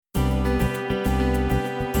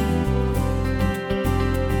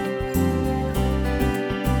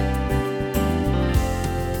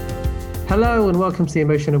Hello and welcome to the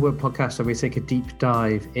Emotion at Work podcast, where we take a deep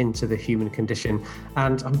dive into the human condition.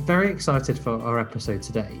 And I'm very excited for our episode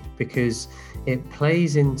today because it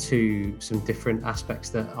plays into some different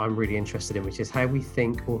aspects that I'm really interested in, which is how we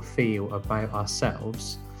think or feel about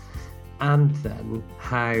ourselves, and then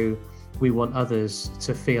how we want others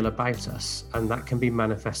to feel about us, and that can be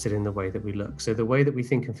manifested in the way that we look. So the way that we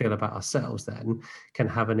think and feel about ourselves then can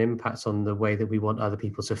have an impact on the way that we want other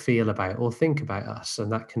people to feel about or think about us,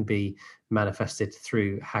 and that can be manifested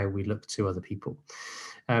through how we look to other people.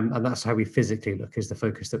 And that's how we physically look is the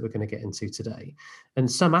focus that we're going to get into today.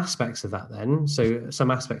 And some aspects of that then, so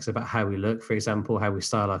some aspects about how we look, for example, how we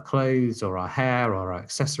style our clothes or our hair or our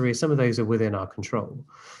accessories, some of those are within our control.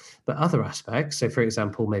 But other aspects, so for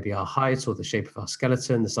example, maybe our height or the shape of our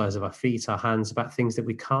skeleton, the size of our feet, our hands, about things that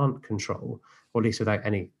we can't control, or at least without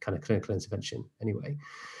any kind of clinical intervention anyway.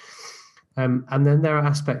 And then there are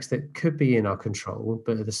aspects that could be in our control,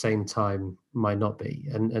 but at the same time might not be.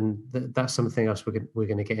 And that's something else we're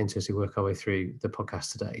going to get into as we work our way through the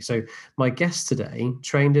podcast today. So my guest today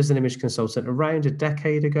trained as an image consultant around a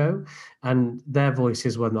decade ago, and their voice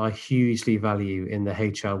is one that I hugely value in the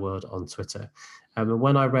HR world on Twitter. And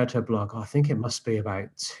when I read her blog, I think it must be about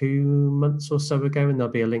 2 months or so ago, and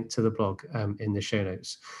there'll be a link to the blog in the show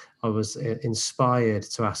notes, I was inspired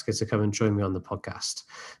to ask her to come and join me on the podcast.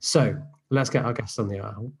 So let's get our guest on the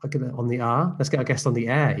air. Let's get our guest on the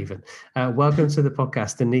air even. Welcome to the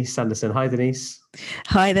podcast, Denise Sanderson. Hi, Denise.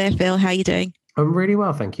 Hi there, Phil. How are you doing? I'm really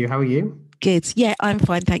well, thank you. How are you? Good. Yeah, I'm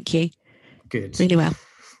fine, thank you. Good. Really well.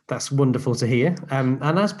 That's wonderful to hear. And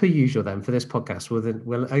as per usual then, for this podcast,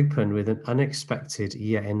 we'll open with an unexpected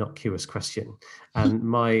yet innocuous question. And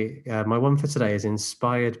my one for today is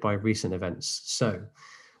inspired by recent events. So,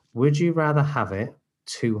 would you rather have it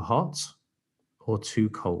too hot or too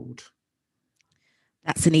cold?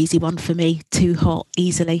 That's an easy one for me. Too hot,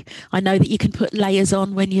 easily. I know that you can put layers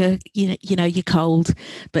on when you're cold,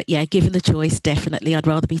 but yeah, given the choice, definitely I'd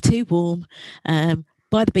rather be too warm.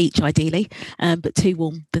 By the beach, ideally, but too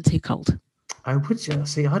warm than too cold.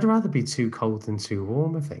 I'd rather be too cold than too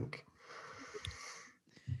warm, I think.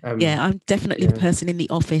 Yeah, I'm definitely the person in the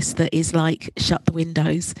office that is like, shut the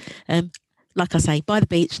windows. Like I say, by the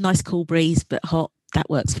beach, nice cool breeze, but hot, that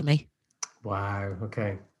works for me. Wow,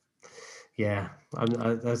 okay. Yeah,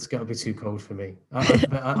 that's got to be too cold for me.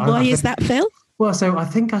 Why is that, Phil? Well, so I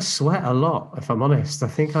think I sweat a lot, if I'm honest. I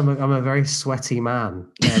think I'm a very sweaty man,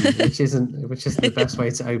 which isn't the best way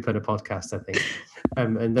to open a podcast, I think.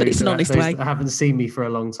 And those that haven't seen me for a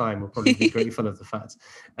long time will probably be grateful of the fact.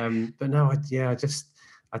 But no,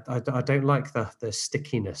 I don't like the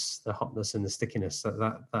stickiness, the hotness and the stickiness.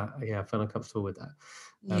 I feel uncomfortable with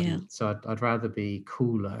that. So I'd rather be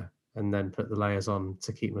cooler and then put the layers on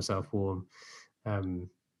to keep myself warm.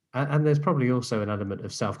 And there's probably also an element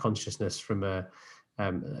of self-consciousness from at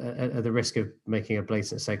the risk of making a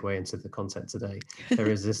blatant segue into the content today. There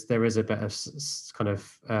is a bit of kind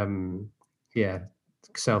of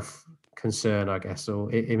self-concern, I guess,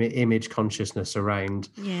 or image consciousness around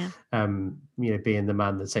being the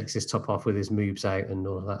man that takes his top off with his moobs out and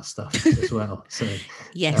all of that stuff as well. So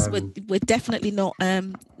yes, we're definitely not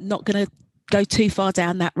going to go too far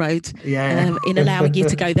down that road in allowing you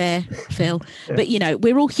to go there, Phil. But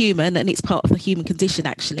we're all human, and it's part of the human condition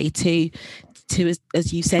actually to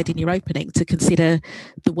as you said in your opening, to consider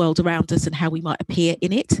the world around us and how we might appear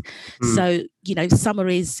in it. So summer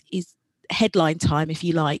is headline time, if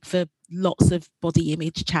you like, for lots of body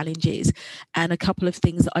image challenges, and a couple of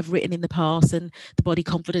things that I've written in the past and the body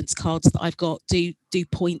confidence cards that I've got do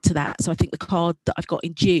point to that. So I think the card that I've got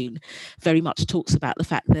in June very much talks about the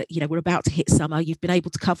fact that we're about to hit summer. You've been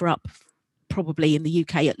able to cover up, probably in the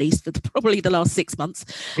UK at least, for probably the last 6 months,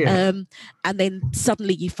 and then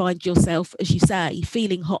suddenly you find yourself, as you say,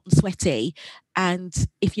 feeling hot and sweaty, and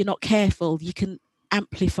if you're not careful, you can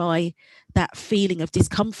amplify that feeling of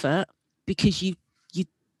discomfort because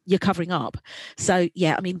you're covering up. So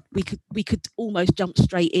yeah, I mean, we could almost jump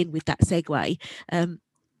straight in with that segue.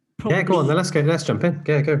 Go on then, let's jump in.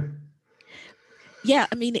 Go. Yeah,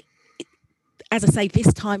 I mean, as I say,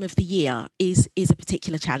 this time of the year is a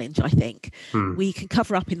particular challenge, I think. We can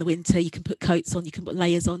cover up in the winter, you can put coats on, you can put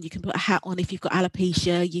layers on, you can put a hat on if you've got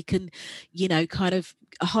alopecia, you can, kind of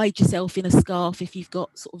hide yourself in a scarf if you've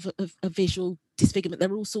got sort of a visual disfigurement.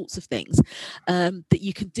 There are all sorts of things that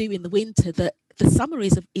you can do in the winter that the summer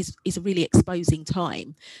is a really exposing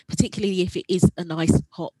time, particularly if it is a nice,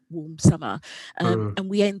 hot, warm summer. And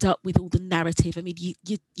we end up with all the narrative. I mean,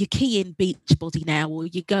 you key in beach body now, or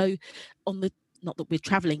you go on the not that we're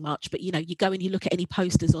traveling much, but, you know, you go and you look at any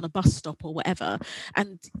posters on a bus stop or whatever,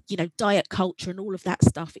 and, you know, diet culture and all of that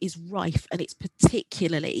stuff is rife, and it's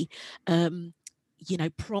particularly, you know,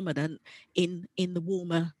 prominent in the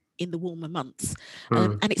warmer months.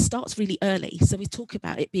 And it starts really early. So we talk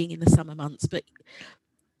about it being in the summer months, but,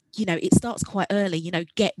 you know, it starts quite early, you know,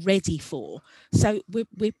 get ready for. So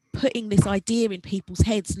we're putting this idea in people's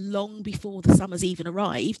heads long before the summer's even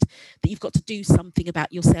arrived, that you've got to do something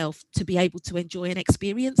about yourself to be able to enjoy and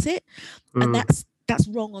experience it. And that's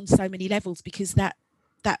wrong on so many levels, because that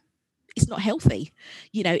is not healthy.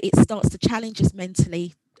 You know, it starts to challenge us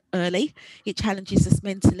mentally early. It challenges us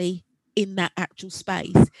mentally in that actual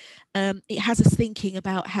space. It has us thinking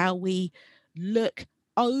about how we look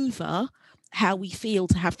over how we feel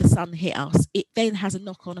to have the sun hit us. It then has a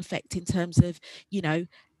knock-on effect in terms of, you know,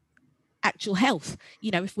 actual health.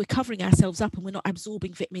 You know, if we're covering ourselves up and we're not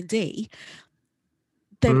absorbing vitamin D,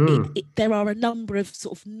 then there are a number of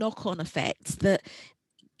sort of knock-on effects that,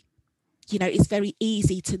 you know, it's very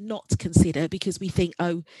easy to not consider, because we think,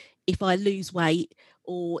 oh, if I lose weight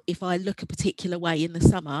or if I look a particular way in the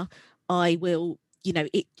summer, I will, you know,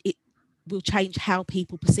 it will change how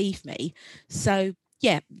people perceive me. So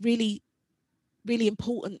yeah, really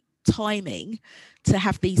important timing to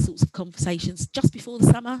have these sorts of conversations just before the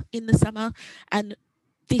summer, in the summer. And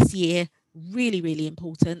this year, really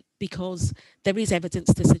important, because there is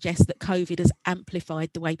evidence to suggest that COVID has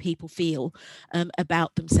amplified the way people feel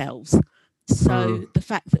about themselves. So the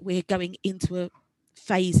fact that we're going into a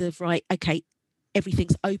phase of, right, okay,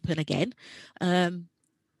 everything's open again,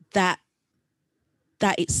 that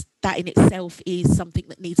in itself is something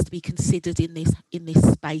that needs to be considered in this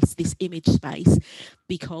space, this image space,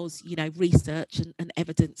 because, you know, research and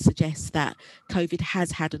evidence suggests that COVID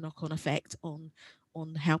has had a knock-on effect on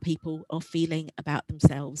how people are feeling about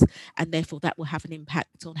themselves, and therefore that will have an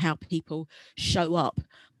impact on how people show up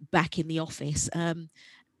back in the office.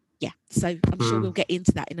 So I'm sure we'll get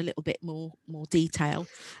into that in a little bit more detail.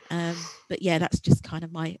 But yeah, that's just kind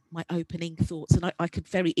of my opening thoughts. And I could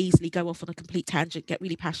very easily go off on a complete tangent, get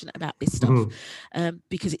really passionate about this stuff,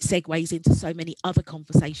 because it segues into so many other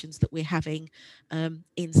conversations that we're having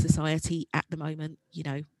in society at the moment. You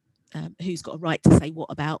know, who's got a right to say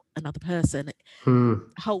what about another person? A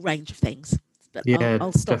whole range of things. But yeah,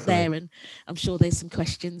 I'll stop there, and I'm sure there's some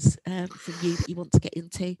questions from you that you want to get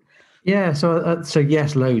into. Yeah, so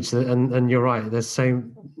yes, loads, and you're right. There's so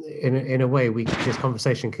in a way this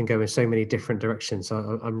conversation can go in so many different directions.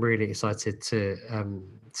 So I'm really excited to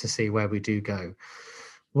see where we do go.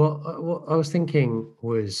 What I was thinking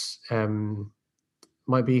was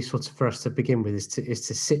might be useful for us to begin with is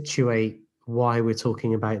to situate why we're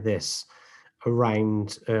talking about this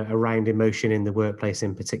around emotion in the workplace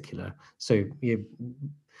in particular. So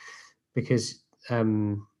because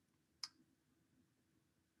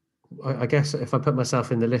I guess if I put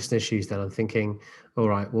myself in the listener's shoes, then I'm thinking, all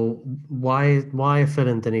right, well, why are Phil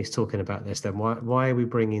and Denise talking about this then? Why are we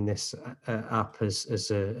bringing this up as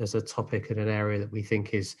a topic in an area that we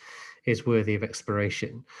think is worthy of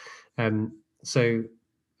exploration? So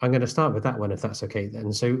I'm going to start with that one, if that's okay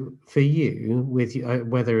then. So for you, with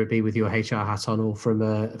whether it be with your HR hat on or from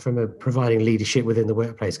a providing leadership within the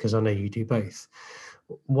workplace, because I know you do both,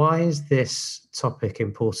 why is this topic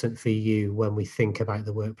important for you when we think about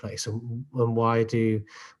the workplace, and why do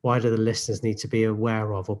the listeners need to be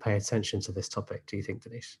aware of or pay attention to this topic, do you think,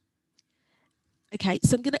 Denise? Okay,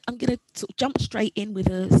 so I'm gonna sort of jump straight in with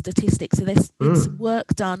a statistic. So there's been some work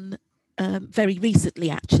done very recently,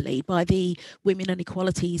 actually, by the Women and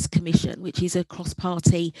Equalities Commission, which is a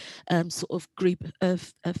cross-party sort of group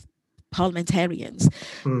of parliamentarians.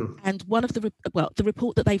 And one of the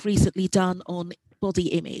report that they've recently done on body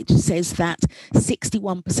image says that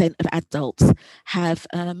 61% of adults have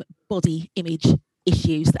body image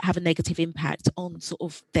issues that have a negative impact on sort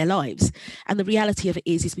of their lives. And the reality of it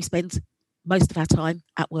is we spend most of our time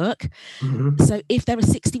at work. So if there are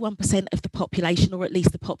 61% of the population, or at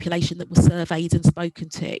least the population that was surveyed and spoken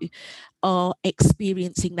to, are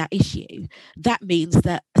experiencing that issue, that means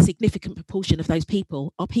that a significant proportion of those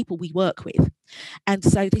people are people we work with. And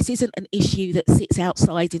so this isn't an issue that sits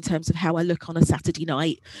outside in terms of how I look on a Saturday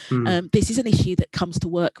night. This is an issue that comes to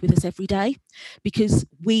work with us every day, because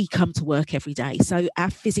we come to work every day. So our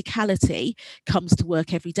physicality comes to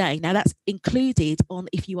work every day. Now that's included on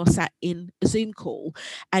if you are sat in a Zoom call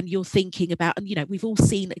and you're thinking about, and, you know, we've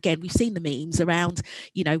seen the memes around,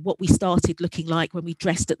 you know, what we started looking like when we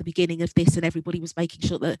dressed at the beginning of of this, and everybody was making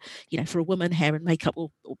sure that, you know, for a woman, hair and makeup,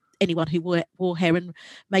 or anyone who wore hair and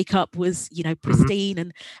makeup was, you know, pristine.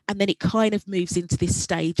 And then it kind of moves into this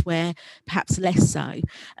stage where perhaps less so,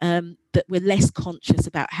 that we're less conscious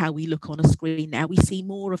about how we look on a screen now. We see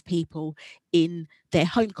more of people in their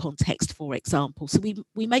home context, for example. So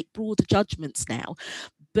we make broader judgments now.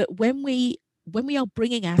 But when we are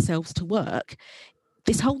bringing ourselves to work,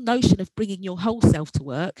 this whole notion of bringing your whole self to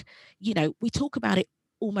work, you know, we talk about it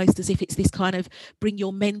almost as if it's this kind of bring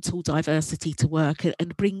your mental diversity to work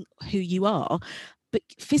and bring who you are. But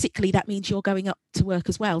physically, that means you're going up to work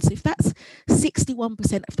as well. So if that's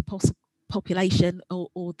 61% of the population,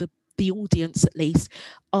 or the audience at least,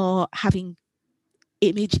 are having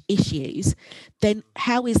image issues, then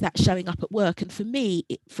how is that showing up at work? And for me,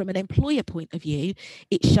 from an employer point of view,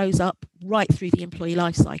 it shows up right through the employee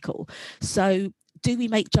life cycle. So do we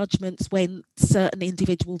make judgments when certain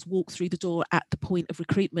individuals walk through the door at the point of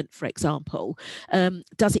recruitment, for example?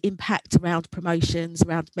 Does it impact around promotions,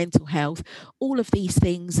 around mental health? All of these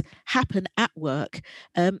things happen at work.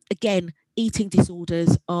 Again, eating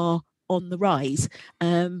disorders are on the rise.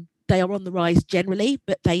 They are on the rise generally,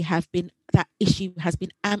 but that issue has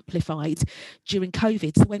been amplified during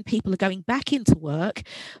COVID. So when people are going back into work,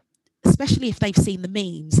 especially if they've seen the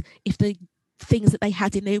memes, if the things that they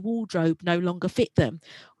had in their wardrobe no longer fit them,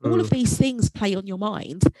 all of these things play on your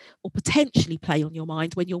mind, or potentially play on your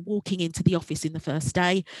mind, when you're walking into the office in the first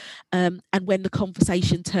day, and when the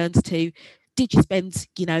conversation turns to, did you spend,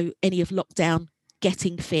 you know, any of lockdown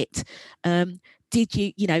getting fit? Did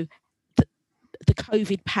you, you know, the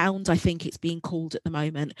COVID pound, I think it's being called at the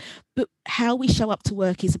moment. But how we show up to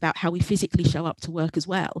work is about how we physically show up to work as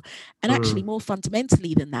well. And actually, more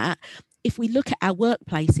fundamentally than that, if we look at our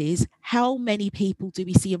workplaces, how many people do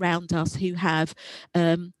we see around us who have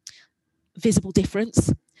visible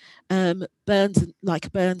difference, burns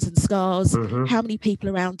and scars? How many people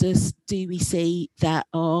around us do we see that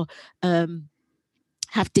are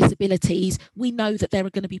have disabilities? We know that there are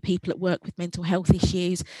going to be people at work with mental health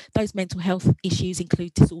issues. Those mental health issues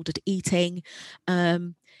include disordered eating,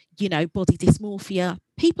 you know, body dysmorphia.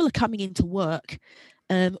 People are coming into work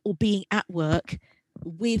or being at work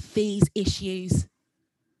with these issues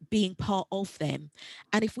being part of them.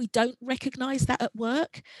 And if we don't recognise that at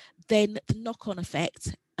work, then the knock-on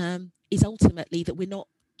effect is ultimately that we're not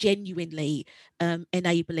genuinely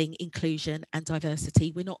enabling inclusion and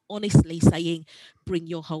diversity. We're not honestly saying, bring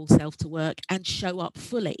your whole self to work and show up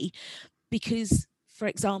fully. Because, for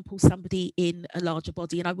example, somebody in a larger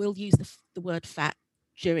body, and I will use the word fat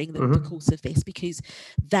during the course of this, because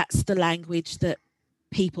that's the language that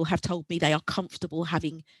people have told me they are comfortable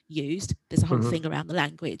having used. There's a whole thing around the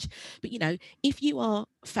language. But, you know, if you are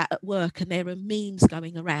fat at work and there are memes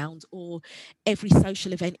going around, or every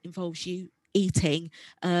social event involves you eating,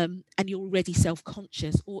 and you're already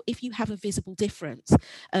self-conscious, or if you have a visible difference,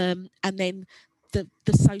 and then the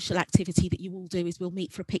social activity that you all do is we'll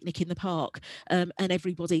meet for a picnic in the park, and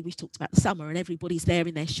everybody, we've talked about the summer, and everybody's there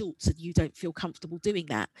in their shorts, and you don't feel comfortable doing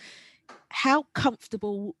that. How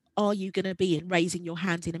comfortable are you going to be in raising your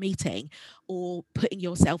hand in a meeting or putting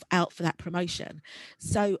yourself out for that promotion?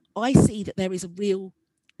 So I see that there is a real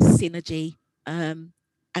synergy and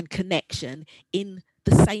connection in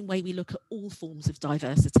the same way we look at all forms of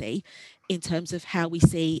diversity, in terms of how we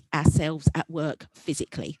see ourselves at work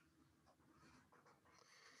physically.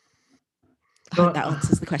 I hope that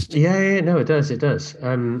answers the question. Yeah, no, it does.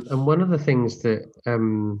 And one of the things that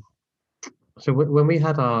so when we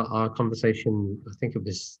had our conversation, I think it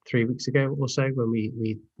was 3 weeks ago or so, when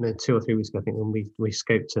we 2 or 3 weeks ago, I think, when we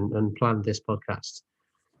scoped and planned this podcast,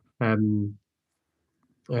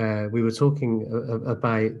 we were talking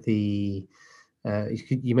about the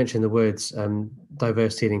you mentioned the words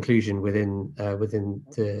diversity and inclusion within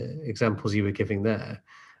the examples you were giving there,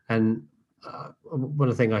 and one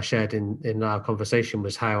of the things I shared in our conversation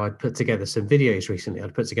was how I'd put together some videos recently.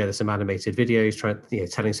 I'd put together some animated videos,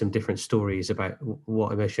 telling some different stories about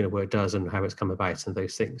what Emotion at Work does and how it's come about and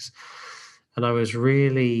those things. And I was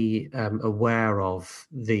really aware of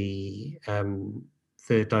the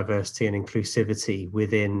diversity and inclusivity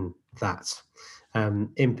within that,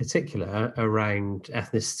 in particular around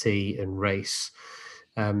ethnicity and race.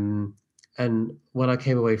 And when I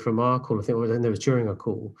came away from our call, I think it was during our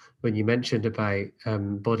call, when you mentioned about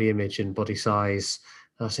body image and body size,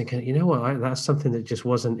 I was thinking, you know what, that's something that just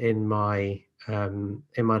wasn't in my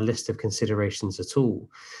list of considerations at all.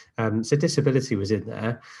 So disability was in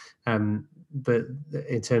there, but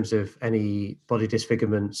in terms of any body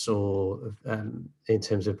disfigurements or in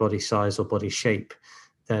terms of body size or body shape,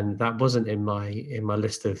 then that wasn't in my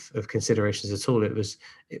list of considerations at all. It was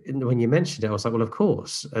when you mentioned it, I was like, well, of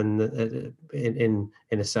course, and in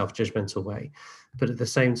a self-judgmental way, but at the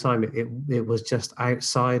same time, it was just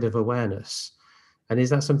outside of awareness. And is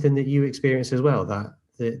that something that you experience as well? That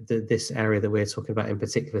this area that we're talking about in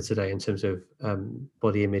particular today, in terms of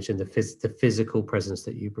body image and the physical presence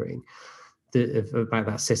that you bring, about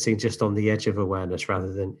that sitting just on the edge of awareness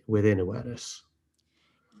rather than within awareness.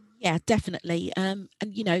 Yeah, definitely. And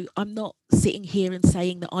I'm not sitting here and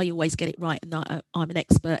saying that I always get it right and that I'm an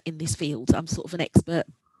expert in this field. I'm sort of an expert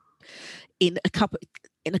in a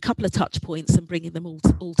couple of touch points and bringing them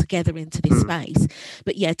all together into this space.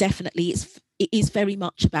 But yeah, definitely, it is very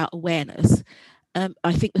much about awareness.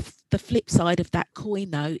 I think the flip side of that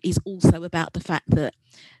coin, though, is also about the fact that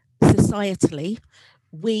societally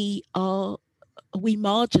we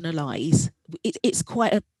marginalize.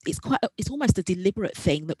 It's almost a deliberate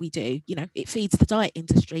thing that we do. It feeds the diet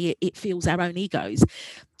industry. It fuels our own egos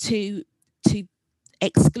to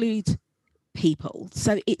exclude people.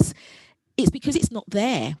 So it's because it's not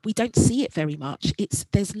there. We don't see it very much.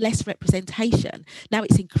 There's less representation. Now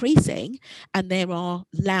it's increasing, and there are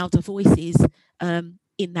louder voices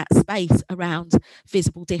in that space around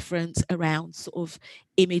visible difference, around sort of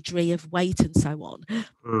imagery of weight and so on.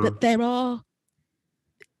 But there are,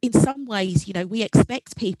 in some ways, we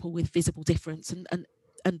expect people with visible difference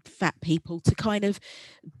and fat people to kind of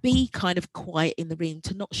be kind of quiet in the room,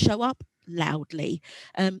 to not show up loudly.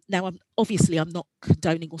 Now, I'm not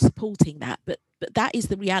condoning or supporting that, but that is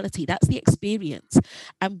the reality. That's the experience,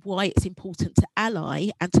 and why it's important to ally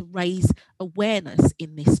and to raise awareness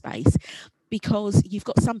in this space, because you've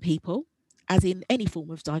got some people, as in any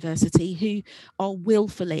form of diversity, who are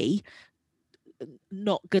willfully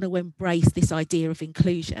not going to embrace this idea of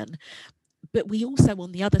inclusion. But we also,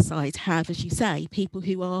 on the other side, have, as you say, people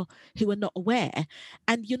who are not aware.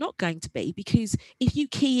 And you're not going to be, because if you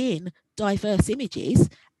key in diverse images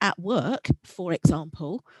at work, for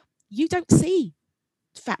example, you don't see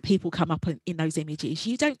fat people come up in those images.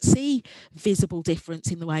 You don't see visible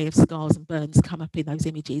difference in the way of scars and burns come up in those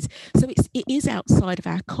images. So it is outside of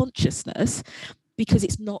our consciousness, because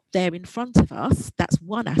it's not there in front of us. That's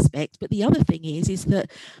one aspect. But the other thing is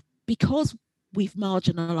that because we've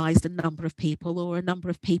marginalized a number of people, or a number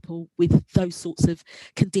of people with those sorts of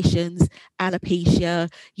conditions, alopecia,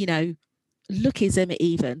 lookism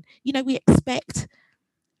even, we expect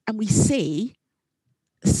and we see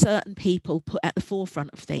certain people put at the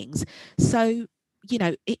forefront of things. So,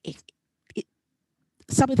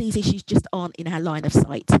 some of these issues just aren't in our line of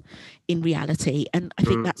sight in reality. And I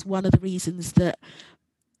think that's one of the reasons that,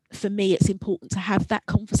 for me, it's important to have that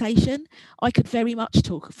conversation. I could very much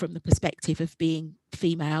talk from the perspective of being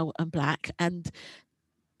female and Black, and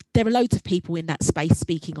there are loads of people in that space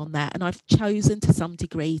speaking on that, and I've chosen to some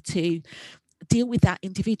degree to deal with that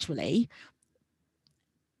individually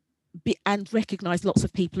and recognise lots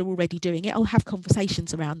of people are already doing it. I'll have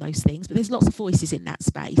conversations around those things, but there's lots of voices in that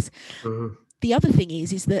space. The other thing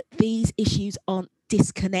is that these issues aren't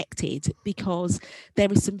disconnected, because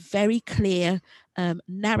there is some very clear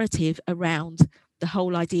narrative around the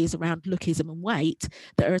whole ideas around lookism and weight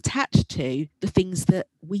that are attached to the things that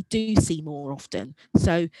we do see more often.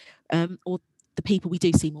 So, or the people we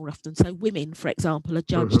do see more often. So women, for example, are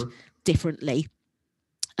judged differently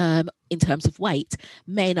in terms of weight.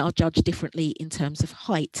 Men are judged differently in terms of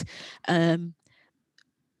height. And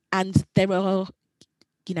there are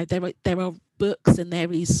books and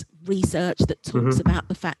there is research that talks about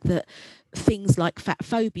the fact that things like fat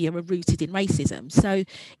phobia are rooted in racism. So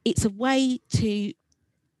it's a way to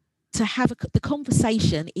have the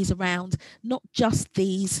conversation is around not just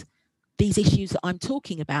these issues that I'm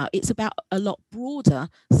talking about. It's about a lot broader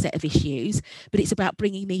set of issues, but it's about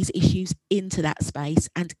bringing these issues into that space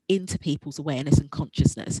and into people's awareness and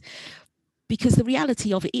consciousness. Because the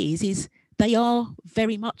reality of it is they are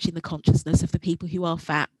very much in the consciousness of the people who are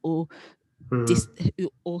fat or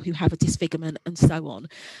who have a disfigurement and so on.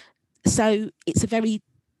 So it's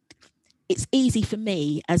easy for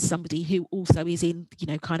me, as somebody who also is in,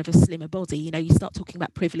 kind of a slimmer body, you start talking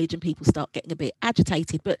about privilege and people start getting a bit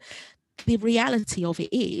agitated. But the reality of it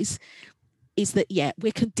is that, yeah,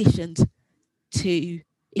 we're conditioned to,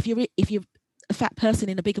 if you're a fat person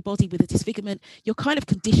in a bigger body with a disfigurement, you're kind of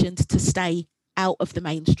conditioned to stay out of the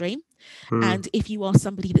mainstream. And if you are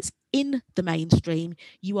somebody that's in the mainstream,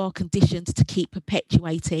 you are conditioned to keep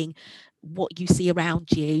perpetuating what you see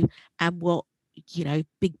around you and what,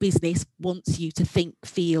 big business wants you to think,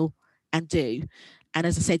 feel and do. And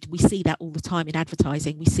as I said, we see that all the time in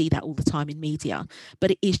advertising. We see that all the time in media,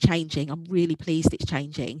 but it is changing. I'm really pleased it's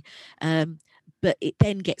changing. but it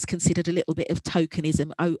then gets considered a little bit of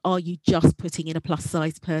tokenism. Oh, are you just putting in a plus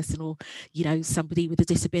size person, or, you know, somebody with a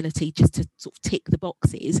disability, just to sort of tick the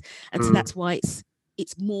boxes? And so that's why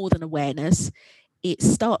it's more than awareness. It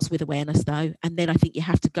starts with awareness though, and then I think you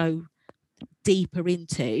have to go deeper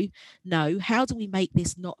into, no, how do we make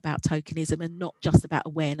this not about tokenism and not just about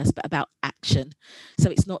awareness, but about action? So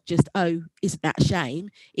it's not just, oh, isn't that a shame?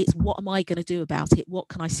 It's, what am I going to do about it? What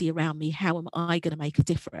can I see around me? How am I going to make a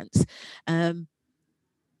difference?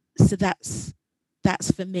 So that's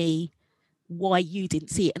for me why you didn't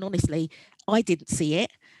see it. And honestly, I didn't see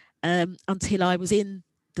it until I was in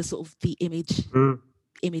the sort of the image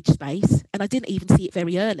space, and I didn't even see it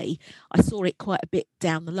very early. I saw it quite a bit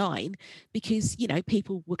down the line, because, you know,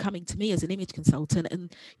 people were coming to me as an image consultant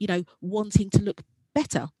and, you know, wanting to look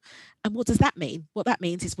better. And what does that mean? What that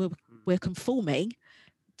means is we're conforming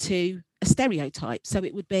to a stereotype. So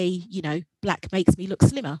it would be, you know, black makes me look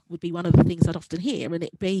slimmer would be one of the things I'd often hear, and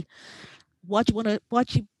it'd be, why do you want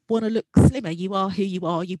to look slimmer? You are who you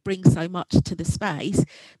are. You bring so much to the space.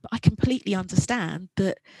 But I completely understand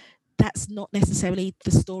that that's not necessarily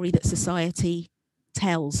the story that society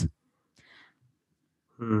tells.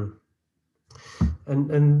 And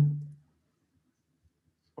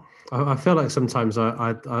I feel like sometimes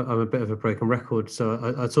I'm a bit of a broken record.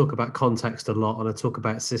 So I talk about context a lot, and I talk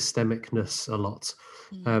about systemicness a lot.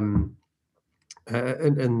 And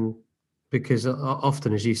because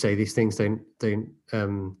often, as you say, these things don't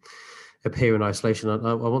appear in isolation.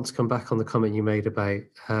 I want to come back on the comment you made about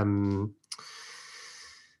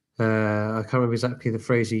I can't remember exactly the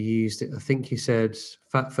phrase you used. I think you said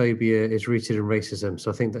fat phobia is rooted in racism.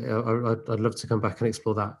 So I think that I'd love to come back and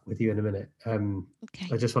explore that with you in a minute. Okay.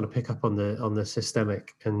 I just want to pick up on the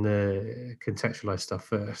systemic and the contextualized stuff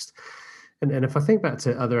first. And if I think back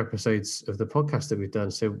to other episodes of the podcast that we've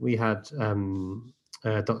done, so we had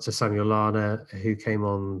Dr. Samuel Lana, who came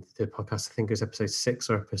on the podcast, I think it was episode 6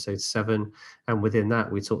 or episode 7. And within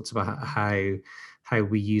that, we talked about how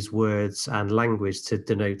we use words and language to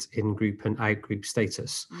denote in-group and out-group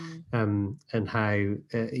status, and how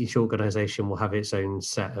each organization will have its own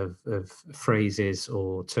set of phrases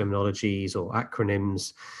or terminologies or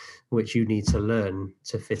acronyms which you need to learn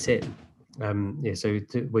to fit in. So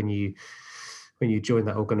when you join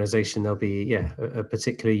that organization, there'll be a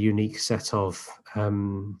particularly unique set of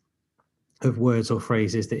words or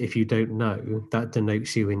phrases that if you don't know, that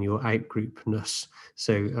denotes you in your out-groupness.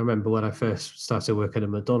 So I remember when I first started working at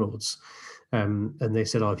McDonald's, and they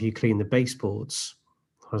said, "Oh, have you cleaned the baseboards?"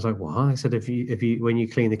 I was like, "What?" I said, "If you when you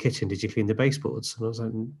clean the kitchen, did you clean the baseboards?" And I was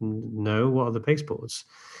like, "No, what are the baseboards?"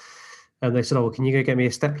 And they said, "Oh, well, can you go get me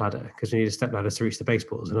a stepladder? Because we need a stepladder to reach the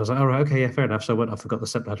baseboards." And I was like, "All right, okay, yeah, fair enough." So I went off and got the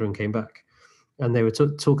stepladder and came back. And they were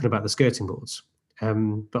talking about the skirting boards,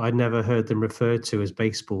 but I'd never heard them referred to as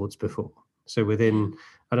baseboards before. So within,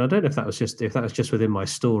 and I don't know if that was just within my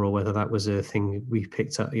store, or whether that was a thing we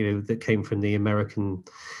picked up, you know, that came from the American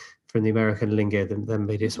lingo, then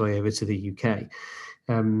made its way over to the UK.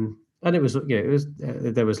 And it was, you know,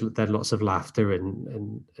 there was lots of laughter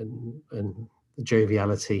and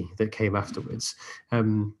joviality that came afterwards.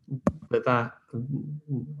 But that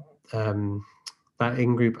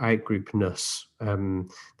in-group, out-groupness,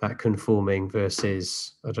 that conforming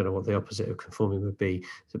versus, I don't know what the opposite of conforming would be,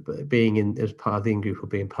 being in as part of the in-group or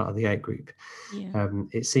being part of the out-group. Yeah.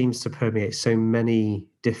 It seems to permeate so many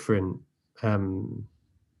different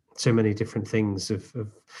things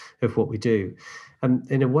of what we do. And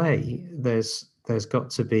in a way, there's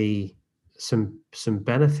got to be some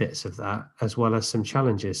benefits of that, as well as some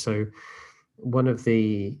challenges. So one of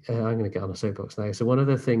the I'm going to get on a soapbox now. So one of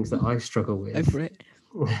the things that I struggle with, over it.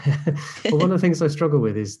 well, one of the things I struggle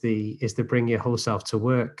with is the bring your whole self to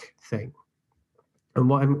work thing. And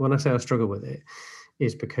when I say I struggle with it,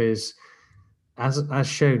 is because as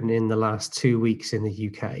shown in the last 2 weeks in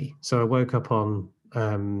the UK. So I woke up on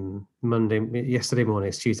yesterday morning.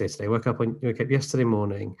 It's Tuesday today. Woke up yesterday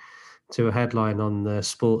morning to a headline on the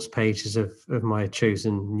sports pages of my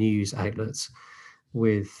chosen news outlets,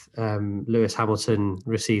 with Lewis Hamilton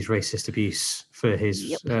receives racist abuse for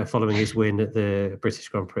his following his win at the British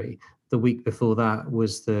Grand Prix. The week before that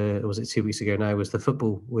was 2 weeks ago now, was the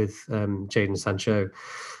football with Jadon Sancho,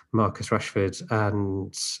 Marcus Rashford,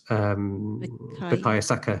 and Bukayo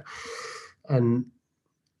Saka, and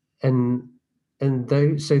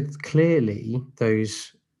those, so clearly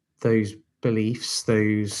those beliefs,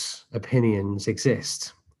 those opinions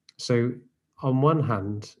exist. So on one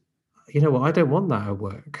hand, you know what, I don't want that at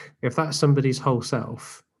work. If that's somebody's whole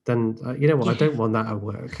self, then you know what, I don't want that at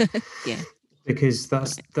work. Yeah. because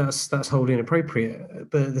that's wholly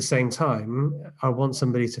inappropriate. But at the same time, I want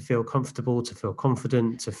somebody to feel comfortable, to feel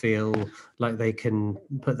confident, to feel like they can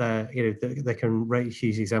put their, they can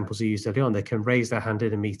use examples you used early on. They can raise their hand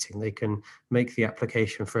in a meeting. They can make the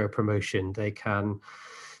application for a promotion. They can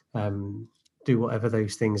do whatever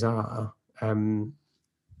those things are. And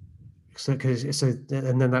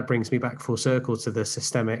then that brings me back full circle to the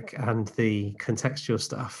systemic and the contextual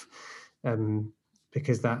stuff,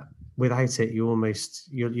 because that, without it, you're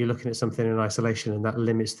looking at something in isolation, and that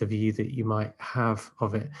limits the view that you might have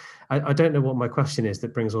of it. I don't know what my question is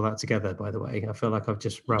that brings all that together, by the way. I feel like I've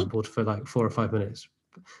just rambled for like 4 or 5 minutes,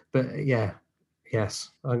 but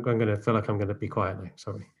yes, I'm going to feel like I'm going to be quiet now.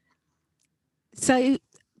 Sorry. So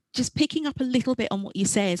just picking up a little bit on what you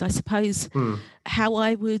said, I suppose how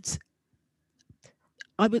I would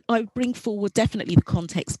bring forward definitely the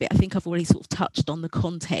context bit. I think I've already sort of touched on the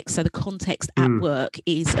context. So the context at work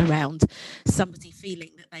is around somebody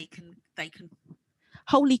feeling that they can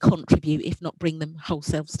wholly contribute, if not bring them whole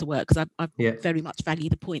selves to work. Because I very much value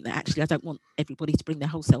the point that actually I don't want everybody to bring their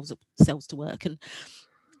whole selves to work, and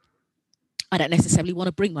I don't necessarily want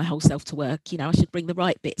to bring my whole self to work. I should bring the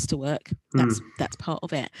right bits to work. That's part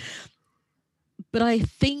of it. But I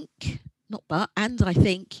think I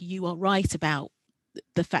think you are right about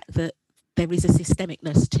the fact that there is a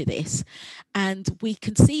systemicness to this, and we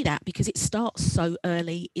can see that because it starts so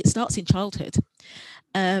early. It starts in childhood.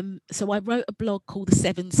 So I wrote a blog called The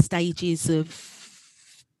 7 Stages of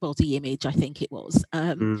Body Image, I think it was,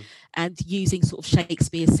 and using sort of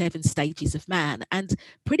Shakespeare's 7 Stages of Man. And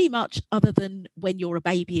pretty much, other than when you're a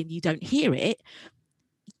baby and you don't hear it,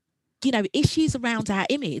 issues around our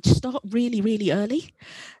image start really, really early.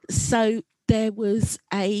 So there was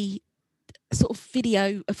a sort of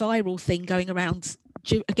video, a viral thing going around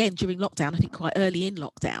again during lockdown, I think quite early in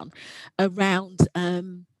lockdown, around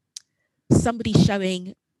somebody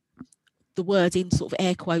showing the word in sort of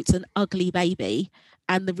air quotes, an ugly baby,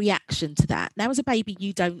 and the reaction to that. Now, as a baby,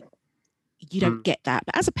 you don't get that,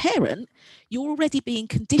 but as a parent, you're already being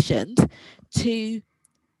conditioned to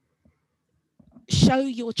show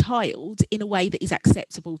your child in a way that is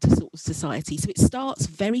acceptable to sort of society. So it starts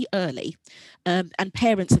very early, and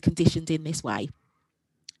parents are conditioned in this way.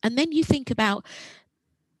 And then you think about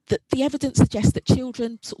that the evidence suggests that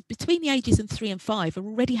children sort of between the ages of 3 and 5 are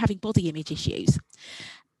already having body image issues.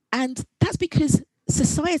 And that's because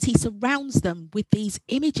society surrounds them with these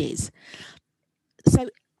images. So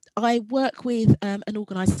I work with an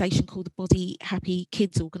organisation called the Body Happy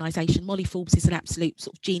Kids organisation. Molly Forbes is an absolute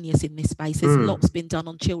sort of genius in this space. There's lots been done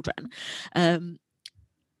on children. The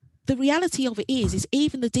reality of it is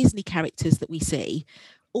even the Disney characters that we see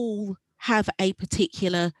all have a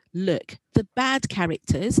particular look. The bad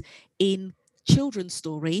characters in children's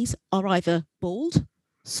stories are either bald,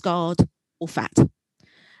 scarred, or fat.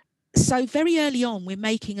 So very early on, we're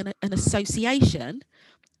making an association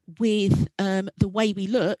with the way we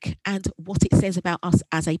look and what it says about us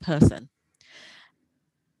as a person.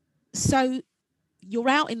 So you're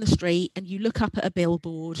out in the street and you look up at a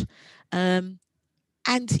billboard, and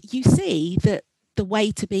you see that the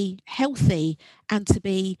way to be healthy and to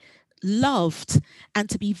be loved and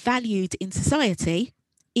to be valued in society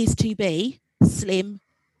is to be slim,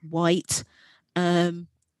 white,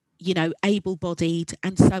 able-bodied,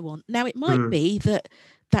 and so on. Now, it might be that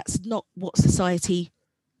that's not what society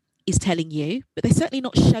is telling you, but they're certainly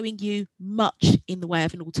not showing you much in the way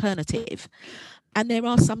of an alternative. And there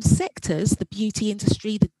are some sectors, the beauty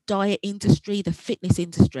industry, the diet industry, the fitness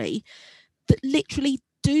industry, that literally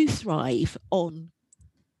do thrive on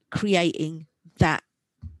creating that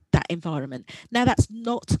environment. Now, that's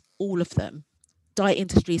not all of them. Diet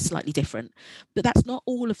industry is slightly different, but that's not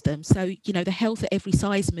all of them. So, the health at every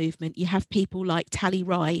size movement, you have people like Tally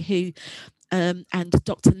Rye who and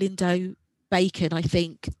Dr. Lindo Bacon, I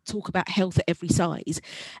think, talk about health at every size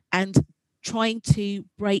and trying to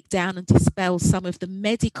break down and dispel some of the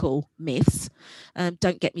medical myths.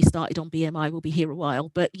 Don't get me started on BMI, we'll be here a while,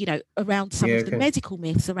 but around some of the medical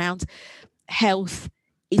myths around health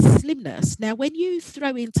is slimness. Now, when you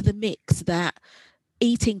throw into the mix that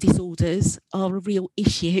eating disorders are a real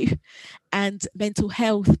issue and mental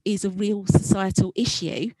health is a real societal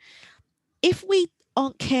issue, if we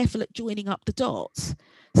aren't careful at joining up the dots,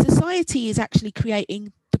 society is actually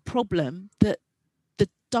creating the problem that the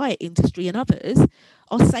diet industry and others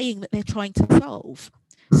are saying that they're trying to solve.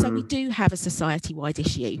 So we do have a society-wide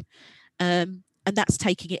issue, and that's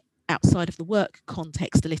taking it outside of the work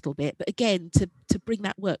context a little bit. But again, to bring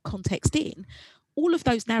that work context in, all of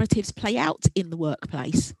those narratives play out in the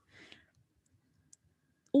workplace.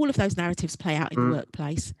 All of those narratives play out in the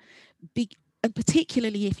workplace. and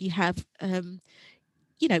particularly if you have,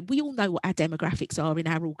 we all know what our demographics are in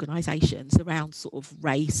our organisations around sort of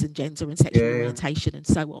race and gender and sexual orientation and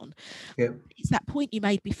so on. It's that point you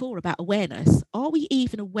made before about awareness. Are we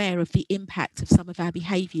even aware of the impact of some of our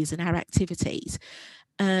behaviours and our activities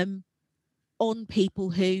on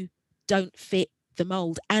people who don't fit the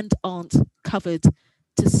mould and aren't covered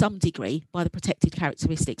to some degree by the protected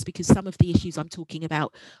characteristics? Because some of the issues I'm talking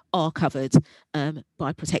about are covered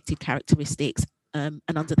by protected characteristics and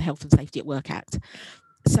under the Health and Safety at Work Act.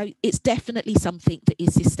 So it's definitely something that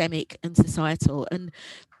is systemic and societal, and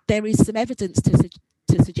there is some evidence to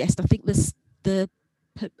suggest. I think the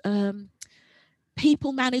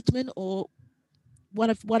People Management, or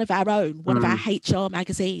one of our HR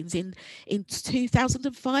magazines in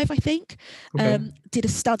 2005, I think, did a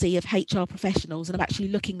study of HR professionals, and I'm actually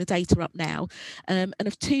looking the data up now. And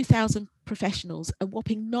of 2,000 professionals, a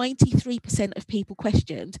whopping 93% of people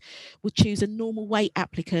questioned would choose a normal weight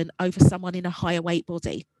applicant over someone in a higher weight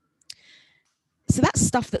body. So that's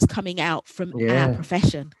stuff that's coming out from our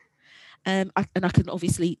profession. And I can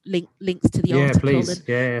obviously links to the article. Please. And,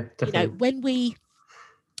 definitely.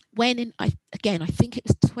 I think it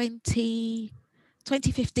was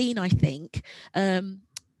 2015, I think,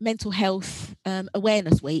 Mental Health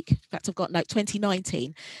Awareness Week. In fact, I've got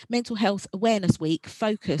 2019, Mental Health Awareness Week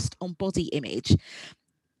focused on body image.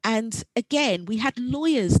 And again, we had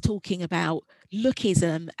lawyers talking about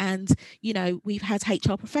lookism, and, we've had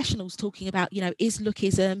HR professionals talking about, is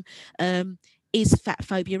lookism, is fat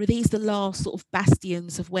phobia, are these the last sort of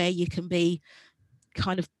bastions of where you can be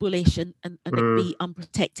kind of bullish and be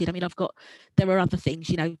unprotected? I mean, there are other things,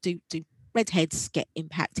 do redheads get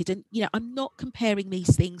impacted? And, I'm not comparing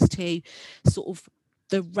these things to sort of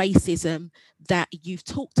the racism that you've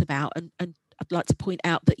talked about. And I'd like to point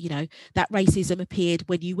out that, that racism appeared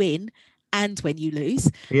when you win and when you lose.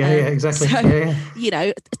 Exactly. So,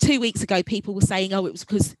 2 weeks ago, people were saying, oh, it's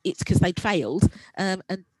because they'd failed. And,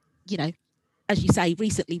 as you say,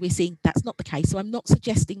 recently we're seeing that's not the case. So I'm not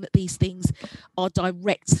suggesting that these things are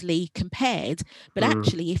directly compared, but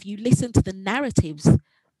actually, if you listen to the narratives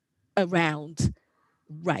around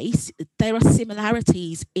race, there are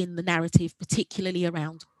similarities in the narrative, particularly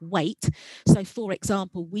around weight. So, for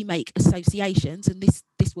example, we make associations, and this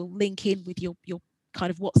will link in with your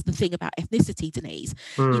kind of what's the thing about ethnicity, Denise.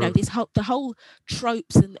 The whole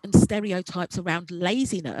tropes and stereotypes around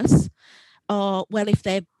laziness are, well, if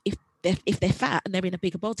they're fat and they're in a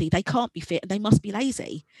bigger body, they can't be fit and they must be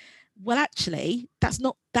lazy. Well, actually, that's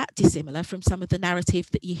not that dissimilar from some of the narrative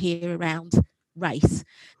that you hear around race,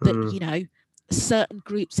 that, certain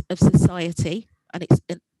groups of society, and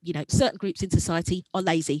certain groups in society are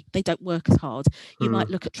lazy. They don't work as hard. You might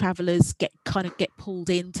look at travellers get pulled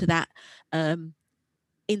into that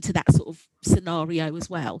sort of scenario as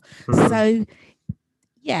well. So,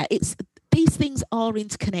 these things are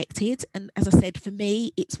interconnected, and as I said, for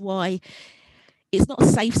me, it's why it's not a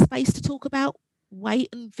safe space to talk about weight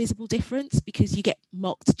and visible difference, because you get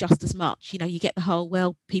mocked just as much. You get the whole,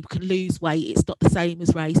 well, people can lose weight, it's not the same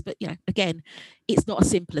as race, but again, it's not as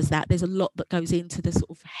simple as that. There's a lot that goes into the sort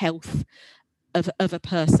of health of a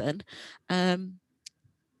person.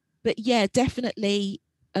 But definitely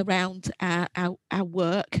around our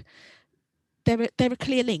work, there are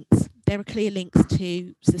clear links. There are clear links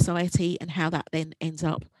to society and how that then ends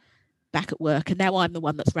up back at work. And now I'm the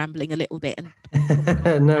one that's rambling a little bit.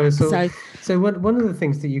 And no, so one of the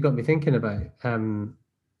things that you got me thinking about, and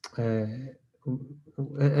the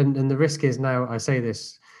risk is, now I say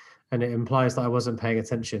this and it implies that I wasn't paying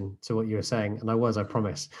attention to what you were saying, and I was, I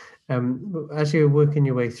promise. As you were working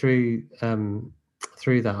your way through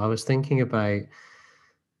that, I was thinking about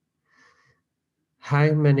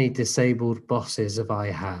how many disabled bosses have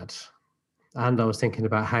I had? And I was thinking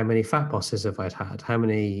about how many fat bosses have I had? How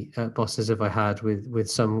many bosses have I had with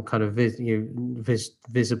some kind of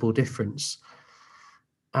visible difference?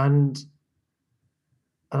 And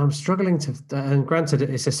I'm struggling to. And granted,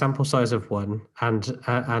 it's a sample size of one, and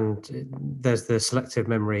there's the selective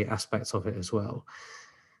memory aspects of it as well.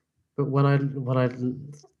 But when I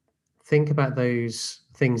think about those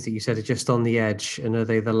things that you said are just on the edge, and are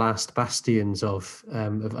they the last bastions of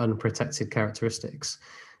unprotected characteristics?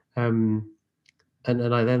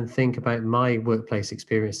 And I then think about my workplace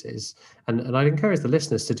experiences, and I'd encourage the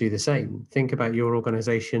listeners to do the same. Think about your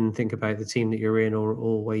organization, think about the team that you're in,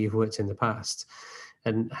 or where you've worked in the past,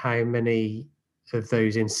 and how many of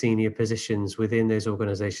those in senior positions within those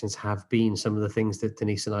organizations have been some of the things that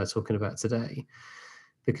Denise and I are talking about today.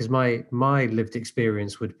 Because my lived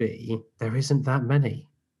experience would be, there isn't that many.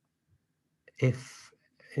 On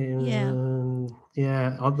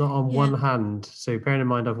one hand, so bearing in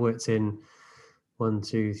mind I've worked in one,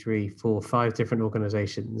 two, three, four, five different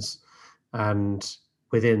organizations. And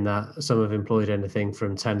within that, some have employed anything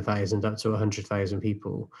from 10,000 up to 100,000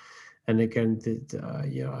 people. And again,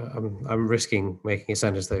 I'm risking making it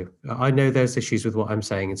sound as though I know there's issues with what I'm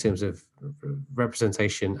saying in terms of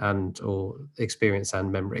representation and or experience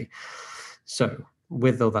and memory. So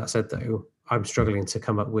with all that said, though, I'm struggling to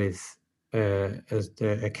come up with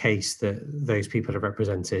a case that those people are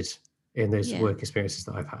represented in those work experiences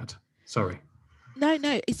that I've had. Sorry. No,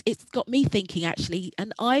 it's got me thinking actually,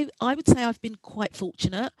 and I would say I've been quite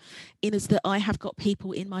fortunate in as that I have got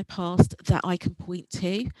people in my past that I can point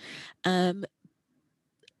to,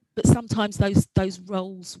 but sometimes those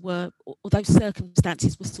roles were, or those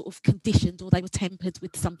circumstances were sort of conditioned, or they were tempered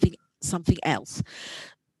with something else.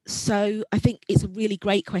 So I think it's a really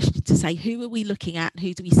great question to say, who are we looking at and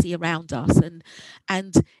who do we see around us?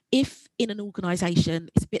 And if in an organisation,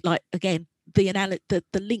 it's a bit like, again, the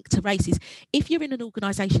link to races, if you're in an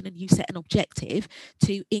organisation and you set an objective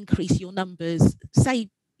to increase your numbers, say,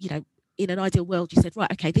 in an ideal world, you said,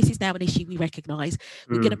 right, okay, this is now an issue we recognise.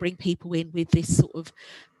 We're going to bring people in with this sort of,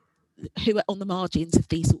 who are on the margins of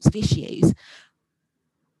these sorts of issues.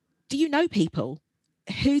 Do you know people?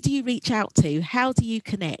 Who do you reach out to? How do you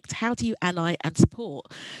connect? How do you ally and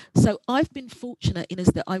support? So I've been fortunate in as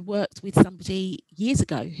that I worked with somebody years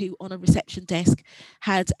ago who on a reception desk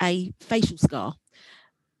had a facial scar.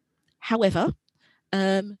 However,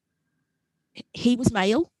 he was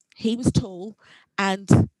male, he was tall,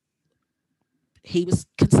 and he was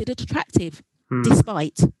considered attractive,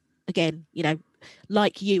 despite, again,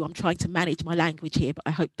 like you, I'm trying to manage my language here, but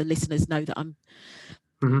I hope the listeners know that I'm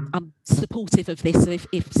supportive of this. So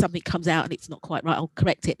if something comes out and it's not quite right, I'll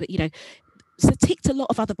correct it. But, so ticked a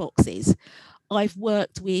lot of other boxes. I've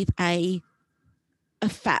worked with a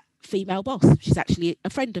fat female boss. She's actually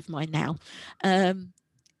a friend of mine now.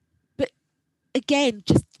 But again,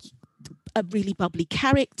 just a really bubbly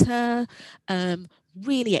character,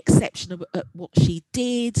 really exceptional at what she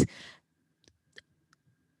did.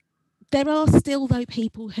 There are still, though,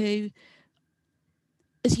 people who,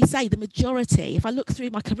 as you say, the majority, if I look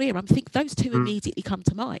through my career, I think those two immediately come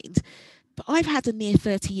to mind. But I've had a near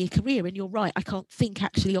 30-year career, and you're right, I can't think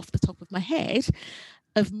actually off the top of my head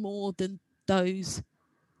of more than those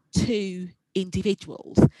two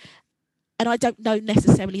individuals. And I don't know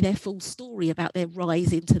necessarily their full story about their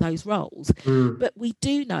rise into those roles. But we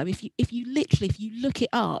do know, if you look it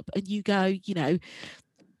up and you go,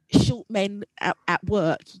 short men at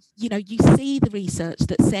work, you see the research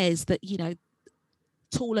that says that,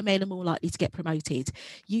 taller men are more likely to get promoted.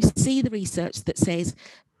 You see the research that says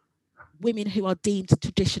women who are deemed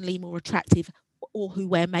traditionally more attractive or who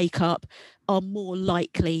wear makeup are more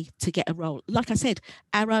likely to get a role. Like I said,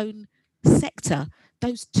 our own sector,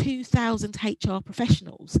 those 2,000 HR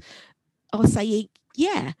professionals are saying,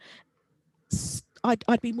 yeah,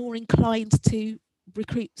 I'd be more inclined to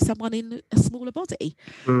recruit someone in a smaller body.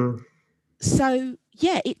 So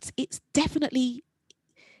yeah, it's definitely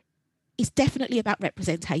about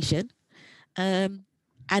representation, and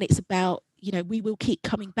it's about, we will keep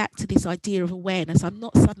coming back to this idea of awareness. I'm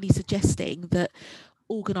not suddenly suggesting that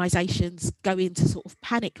organisations go into sort of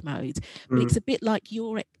panic mode, but it's a bit like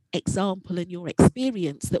your example and your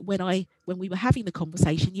experience that when we were having the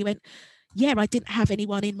conversation, you went, yeah, I didn't have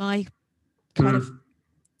anyone in my kind of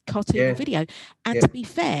cartoon or video. And to be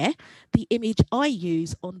fair, the image I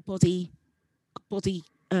use on body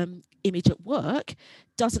image at work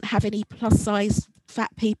doesn't have any plus size fat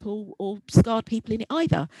people or scarred people in it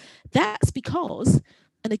either. That's because,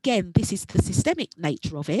 and again, this is the systemic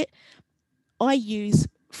nature of it, I use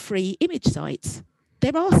free image sites.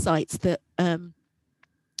 There are sites that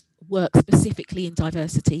work specifically in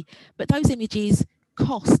diversity, but those images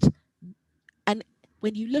cost. And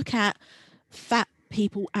when you look at fat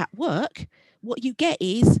people at work, what you get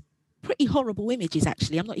is pretty horrible images,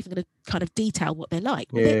 actually. I'm not even going to kind of detail what they're like.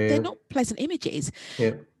 They're not pleasant images.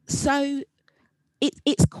 So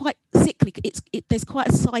it's quite cyclical. There's quite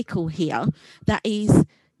a cycle here that is,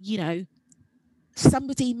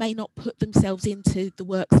 somebody may not put themselves into the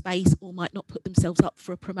workspace or might not put themselves up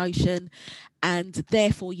for a promotion, and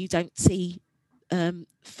therefore you don't see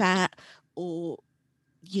fat or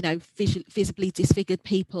visibly disfigured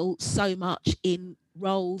people so much in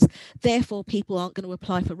roles. Therefore people aren't going to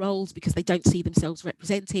apply for roles because they don't see themselves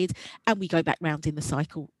represented, and we go back round in the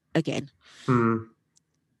cycle again.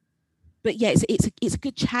 But yeah, it's a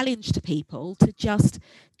good challenge to people to just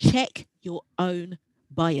check your own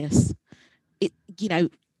bias. It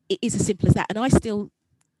is as simple as that. And I still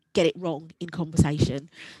get it wrong in conversation.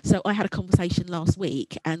 So I had a conversation last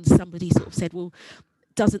week and somebody sort of said, well,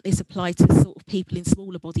 doesn't this apply to sort of people in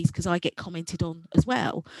smaller bodies, because I get commented on as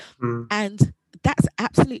well. And that's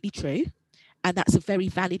absolutely true, and that's a very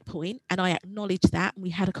valid point, and I acknowledge that, and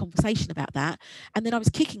we had a conversation about that. And then I was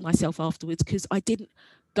kicking myself afterwards because I didn't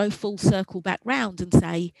go full circle back round and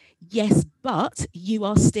say, yes, but you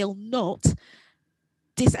are still not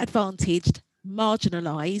disadvantaged,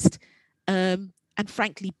 marginalised, and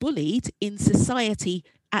frankly bullied in society,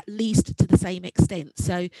 at least to the same extent.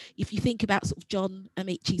 So if you think about sort of John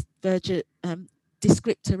Amaechi's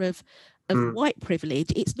descriptor of white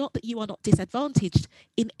privilege, it's not that you are not disadvantaged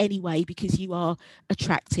in any way because you are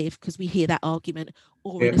attractive, because we hear that argument,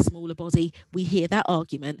 or in a smaller body, we hear that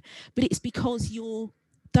argument, but it's because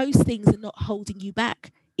those things are not holding you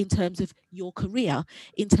back in terms of your career,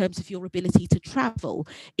 in terms of your ability to travel,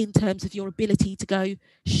 in terms of your ability to go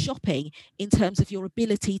shopping, in terms of your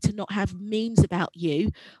ability to not have memes about you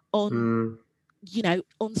on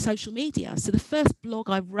on social media. So the first blog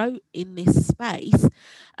I wrote in this space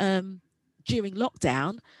during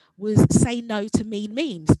lockdown was say no to mean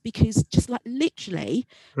memes, because just like literally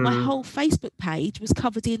my whole Facebook page was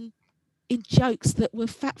covered in jokes that were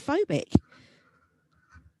fat phobic.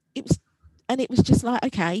 It was just like,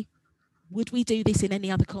 okay, would we do this in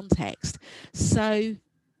any other context? So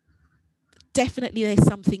definitely there's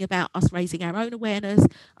something about us raising our own awareness,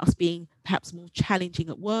 us being perhaps more challenging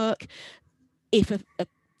at work. If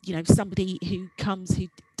somebody who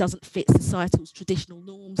doesn't fit societal's traditional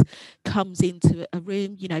norms comes into a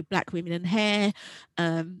room, black women and hair,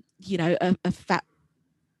 a fat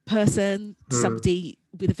person, somebody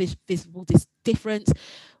with a visible difference,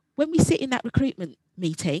 when we sit in that recruitment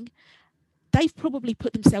meeting, they've probably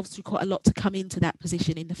put themselves through quite a lot to come into that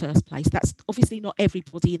position in the first place. That's obviously not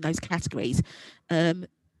everybody in those categories.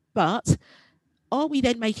 But are we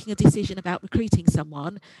then making a decision about recruiting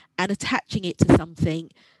someone and attaching it to something,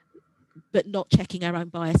 but not checking our own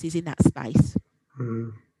biases in that space?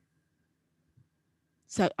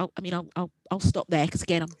 So, I'll stop there, because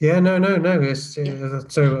again, no.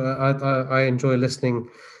 So I enjoy listening.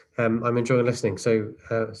 I'm enjoying listening. So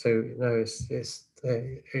no,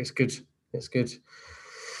 it's good. It's good.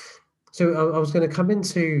 So I was going to come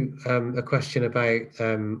into a question about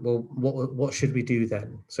what should we do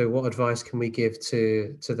then? So what advice can we give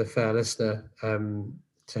to the fair listener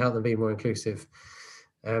to help them be more inclusive?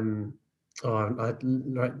 Literally,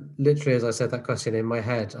 as I said that question in my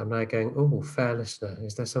head, I'm now going, oh, fair listener.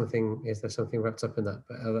 Is there something wrapped up in that?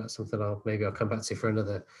 But that's something I'll come back to for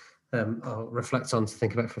another. I'll reflect on to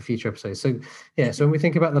think about for future episodes. So so when we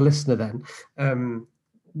think about the listener, then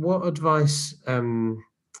what advice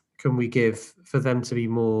can we give for them to be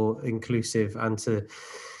more inclusive and to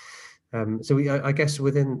I guess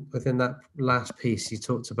within that last piece you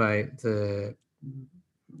talked about the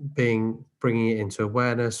bringing it into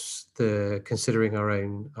awareness, the considering our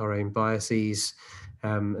own biases,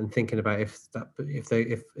 and thinking about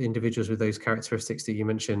if individuals with those characteristics that you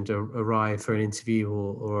mentioned arrive for an interview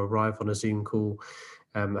or arrive on a Zoom call,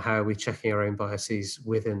 how are we checking our own biases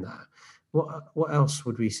within that? What else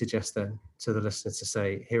would we suggest then to the listener to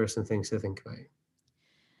say, here are some things to think about?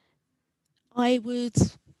 I would,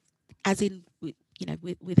 as in,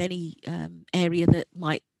 with any area that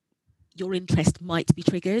your interest might be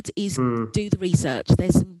triggered, is do the research.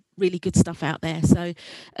 There's some really good stuff out there. So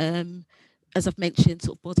as I've mentioned,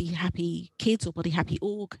 sort of Body Happy Kids or Body Happy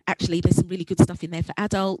Org, actually there's some really good stuff in there for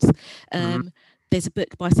adults. There's a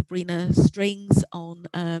book by Sabrina Strings on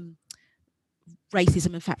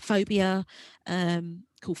racism and fat phobia,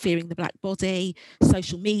 called Fearing the Black Body.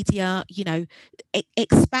 Social media,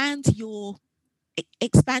 expand your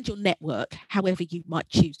network however you might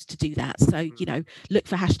choose to do that. So look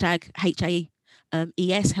for hashtag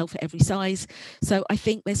HAES, Health at Every Size. So I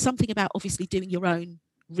think there's something about obviously doing your own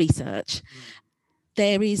research.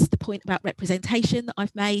 There is the point about representation that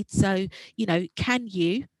I've made. So can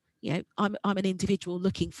you I'm an individual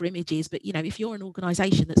looking for images, but if you're an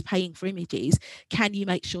organisation that's paying for images, can you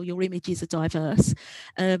make sure your images are diverse?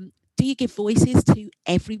 Do you give voices to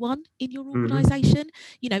everyone in your organisation?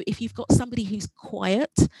 If you've got somebody who's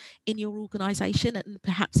quiet in your organisation and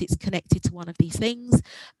perhaps it's connected to one of these things,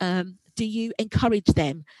 do you encourage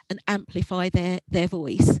them and amplify their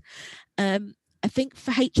voice? I think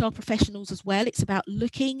for HR professionals as well, it's about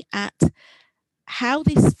looking at how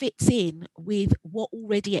this fits in with what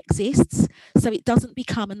already exists, so it doesn't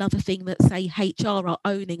become another thing that, say, HR are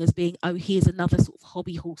owning as being, oh, here's another sort of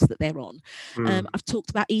hobby horse that they're on. I've talked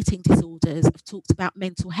about eating disorders, I've talked about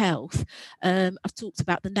mental health, I've talked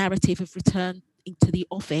about the narrative of return into the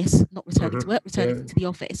office, not returning to work, returning to the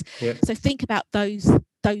office. So think about those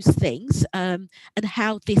things and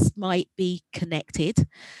how this might be connected.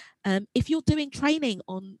 If you're doing training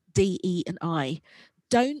on D, E and I,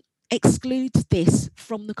 don't exclude this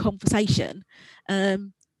from the conversation,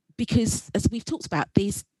 because as we've talked about,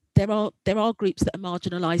 there are groups that are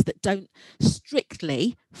marginalised that don't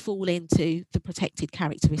strictly fall into the protected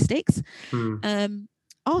characteristics.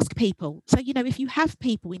 Ask people. So, if you have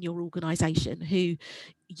people in your organisation who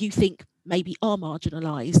you think maybe are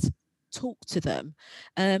marginalised, talk to them.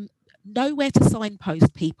 Know where to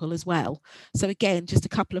signpost people as well. So again, just a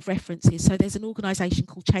couple of references. So there's an organisation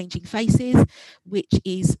called Changing Faces, which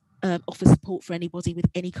is offers support for anybody with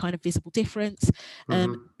any kind of visible difference.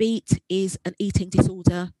 BEAT is an eating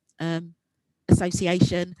disorder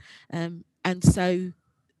association, and so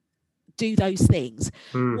do those things.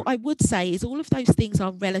 What I would say is all of those things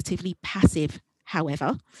are relatively passive,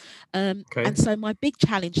 however, and so my big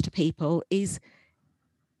challenge to people is,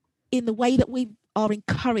 in the way that we are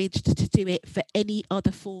encouraged to do it for any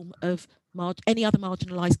other form of any other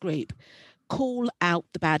marginalised group, call out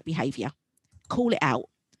the bad behaviour. Call it out.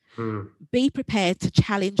 Be prepared to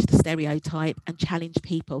challenge the stereotype and challenge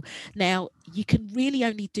people. Now, you can really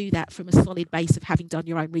only do that from a solid base of having done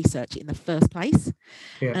your own research in the first place.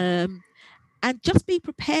 And just be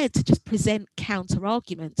prepared to just present counter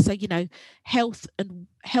arguments. So, health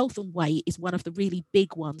and weight is one of the really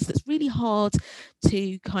big ones that's really hard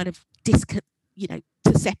to kind of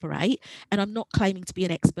to separate. And I'm not claiming to be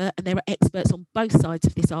an expert, and there are experts on both sides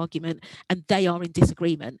of this argument, and they are in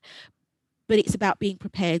disagreement. But it's about being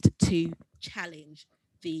prepared to challenge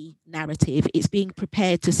the narrative. It's being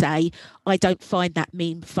prepared to say, I don't find that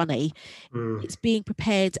meme funny. It's being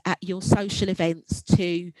prepared at your social events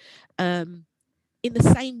to, in the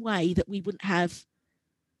same way that we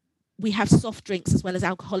have soft drinks as well as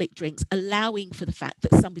alcoholic drinks, allowing for the fact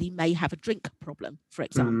that somebody may have a drink problem, for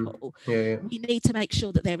example. We need to make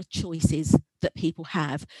sure that there are choices that people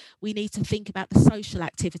have. We need to think about the social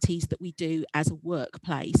activities that we do as a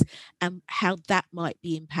workplace and how that might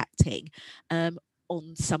be impacting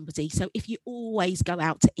on somebody. So if you always go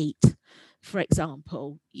out to eat, for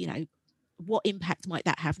example, what impact might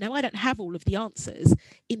that have? Now, I don't have all of the answers,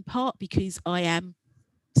 in part because I am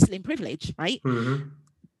slim privilege, right?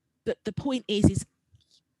 But the point is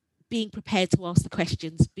being prepared to ask the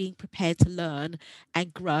questions, being prepared to learn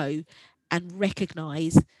and grow, and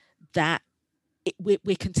recognise that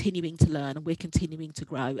we're continuing to learn and we're continuing to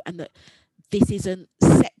grow, and that this isn't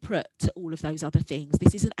separate to all of those other things.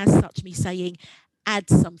 This isn't as such me saying add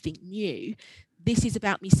something new. This is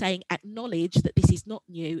about me saying acknowledge that this is not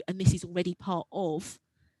new and this is already part of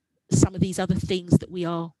some of these other things that we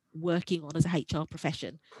are working on as a HR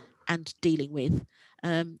profession and dealing with.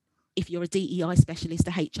 If you're a DEI specialist,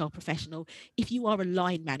 a HR professional, if you are a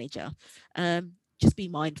line manager, just be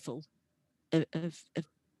mindful of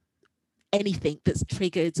anything that's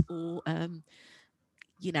triggered or,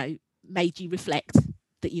 made you reflect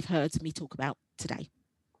that you've heard me talk about today.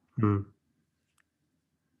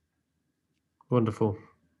 Wonderful.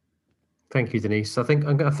 Thank you, Denise. I think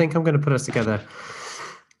I'm going to put us together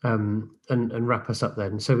and wrap us up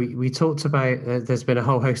then. So we talked about there's been a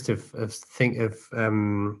whole host of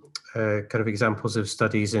kind of examples of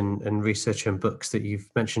studies and research and books that you've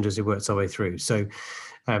mentioned as we worked our way through. So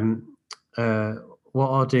what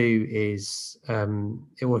I'll do is,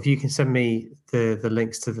 if you can send me the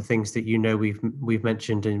links to the things that we've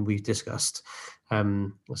mentioned and we've discussed.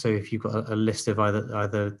 So if you've got a list of either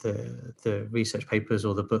the research papers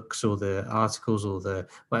or the books or the articles or the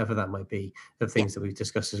whatever that might be of things that we've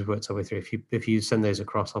discussed as we worked our way through, if you send those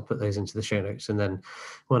across, I'll put those into the show notes. And then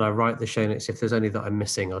when I write the show notes, if there's any that I'm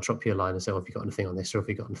missing, I'll drop you a line and say, have you got anything on this or have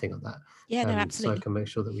you got anything on that? Yeah, no, absolutely. So I can make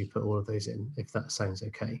sure that we put all of those in, if that sounds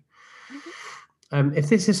okay. If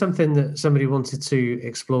this is something that somebody wanted to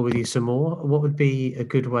explore with you some more, what would be a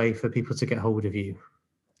good way for people to get hold of you?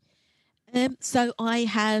 So I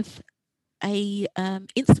have a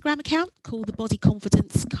Instagram account called the Body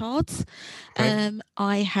Confidence Cards.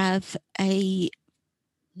 I have a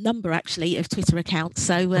number actually of Twitter accounts.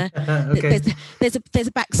 So there's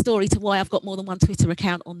a backstory to why I've got more than one Twitter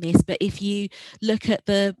account on this. But if you look at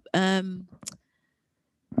the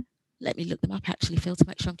let me look them up actually, Phil, to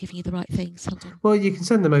make sure I'm giving you the right things. Hold on. Well, you can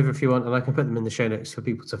send them over if you want, and I can put them in the show notes for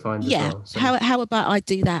people to find as well. So. How about I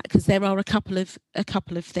do that, because there are a couple of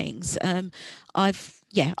things. I'll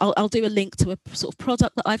do a link to a sort of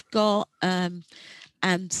product that I've got, I'll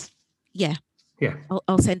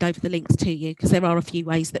send over the links to you, because there are a few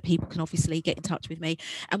ways that people can obviously get in touch with me.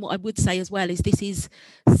 And what I would say as well is this is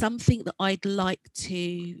something that I'd like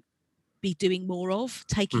to be doing more of,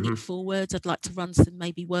 taking it forward. I'd like to run some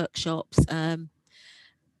maybe workshops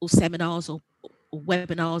or seminars or or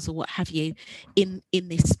webinars or what have you in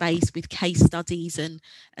this space with case studies and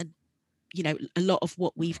you know, a lot of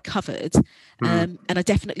what we've covered. And I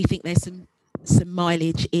definitely think there's some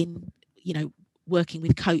mileage in, you know, working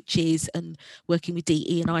with coaches and working with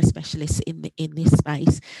DE&I specialists in this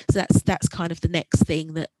space. So that's kind of the next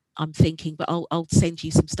thing that I'm thinking, but I'll send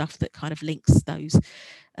you some stuff that kind of links those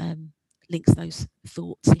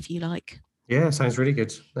thoughts, if you like. Yeah, sounds really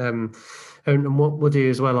good. And what we'll do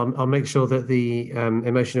as well, I'll make sure that the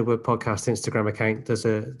Emotion at Work podcast Instagram account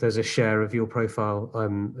there's a share of your profile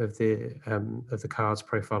of the cards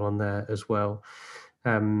profile on there as well,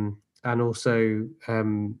 and also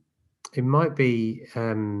it might be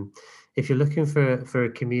if you're looking for a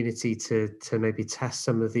community to maybe test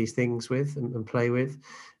some of these things with and play with,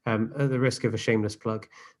 at the risk of a shameless plug.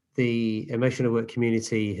 The Emotion at Work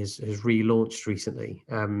community has relaunched recently,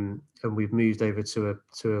 and we've moved over to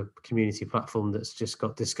a community platform that's just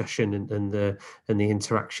got discussion and the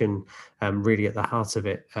interaction really at the heart of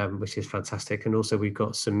it, which is fantastic. And also we've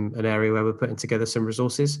got an area where we're putting together some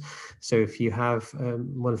resources. So if you have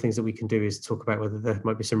one of the things that we can do is talk about whether there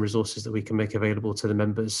might be some resources that we can make available to the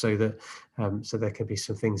members, so that so there can be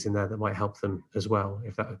some things in there that might help them as well,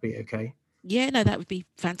 if that would be okay. Yeah, no, that would be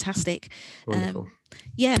fantastic. Wonderful.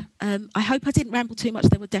 I hope I didn't ramble too much.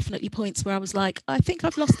 There were definitely points where I was like, I think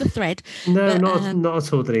I've lost the thread. No, but, not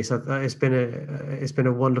at all, Denise. It's been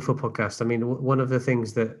a wonderful podcast. I mean, one of the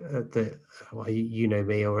things that well, you know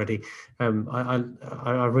me already.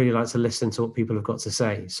 I really like to listen to what people have got to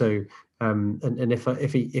say. So, and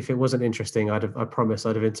if it wasn't interesting, I promise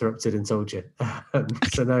I'd have interrupted and told you.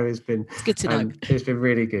 So no, it's good to know. It's been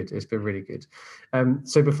really good. It's been really good.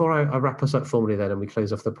 So before I wrap us up formally, then, and we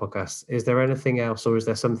close off the podcast, is there anything else, or is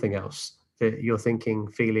there something else that you're thinking,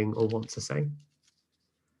 feeling, or want to say?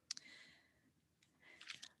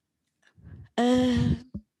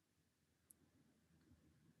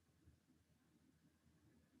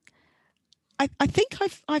 I think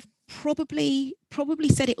I've probably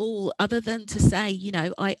said it all, other than to say, you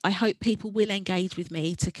know, I hope people will engage with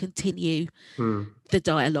me to continue the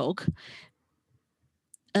dialogue,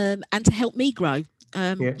 and to help me grow.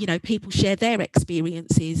 You know, people share their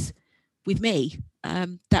experiences with me.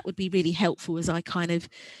 That would be really helpful as I kind of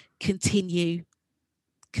continue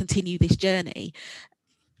this journey.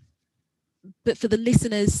 But for the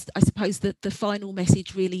listeners, I suppose that the final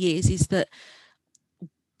message really is that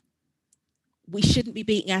we shouldn't be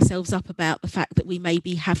beating ourselves up about the fact that we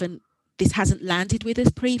maybe this hasn't landed with us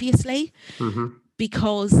previously,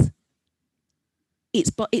 because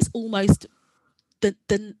it's almost the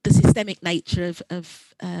systemic nature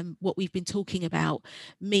of what we've been talking about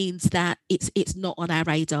means that it's not on our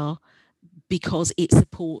radar because it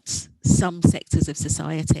supports some sectors of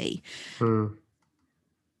society. And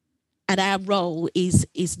our role is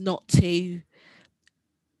not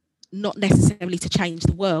necessarily to change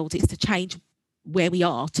the world, it's to change where we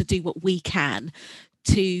are, to do what we can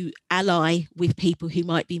to ally with people who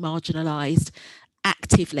might be marginalised,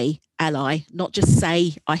 actively ally, not just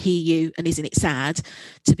say, I hear you and isn't it sad,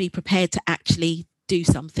 to be prepared to actually do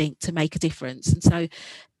something to make a difference. And so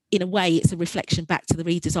in a way, it's a reflection back to the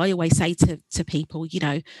readers. I always say to people, you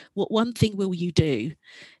know, what one thing will you do?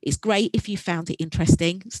 It's great if you found it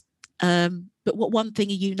interesting, but what one thing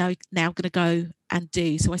are you now going to go and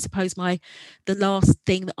do? So I suppose the last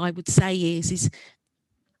thing that I would say is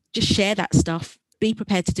just share that stuff, be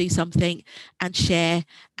prepared to do something and share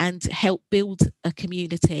and help build a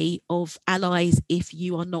community of allies if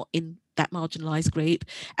you are not in that marginalised group,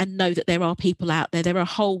 and know that there are people out there. There are a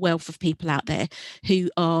whole wealth of people out there who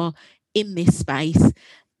are in this space,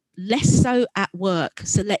 less so at work.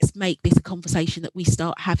 So let's make this a conversation that we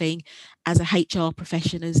start having as a HR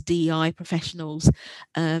profession, as DEI professionals,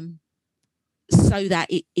 so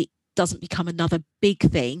that it doesn't become another big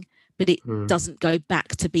thing, but it doesn't go back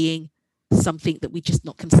to being something that we're just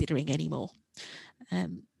not considering anymore.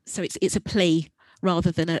 So it's a plea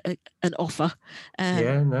rather than an offer.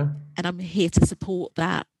 And I'm here to support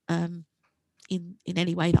that in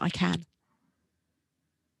any way that I can.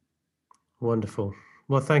 Wonderful.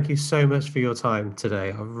 Well, thank you so much for your time today.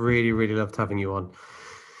 I've really, really loved having you on.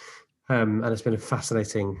 And it's been a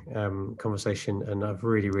fascinating conversation, and I've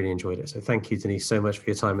really, really enjoyed it. So thank you, Denise, so much for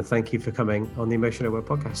your time, and thank you for coming on the Emotion at Work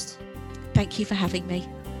podcast. Thank you for having me.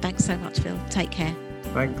 Thanks so much, Phil. Take care.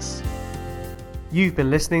 Thanks. You've been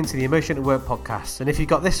listening to the Emotion at Work podcast, and if you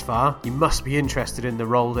got this far, you must be interested in the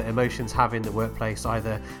role that emotions have in the workplace,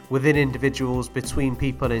 either within individuals, between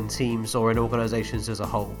people in teams, or in organisations as a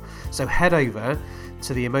whole. So head over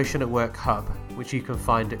to the Emotion at Work Hub, which you can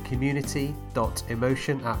find at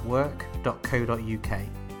community.emotionatwork.co.uk.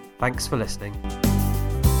 Thanks for listening.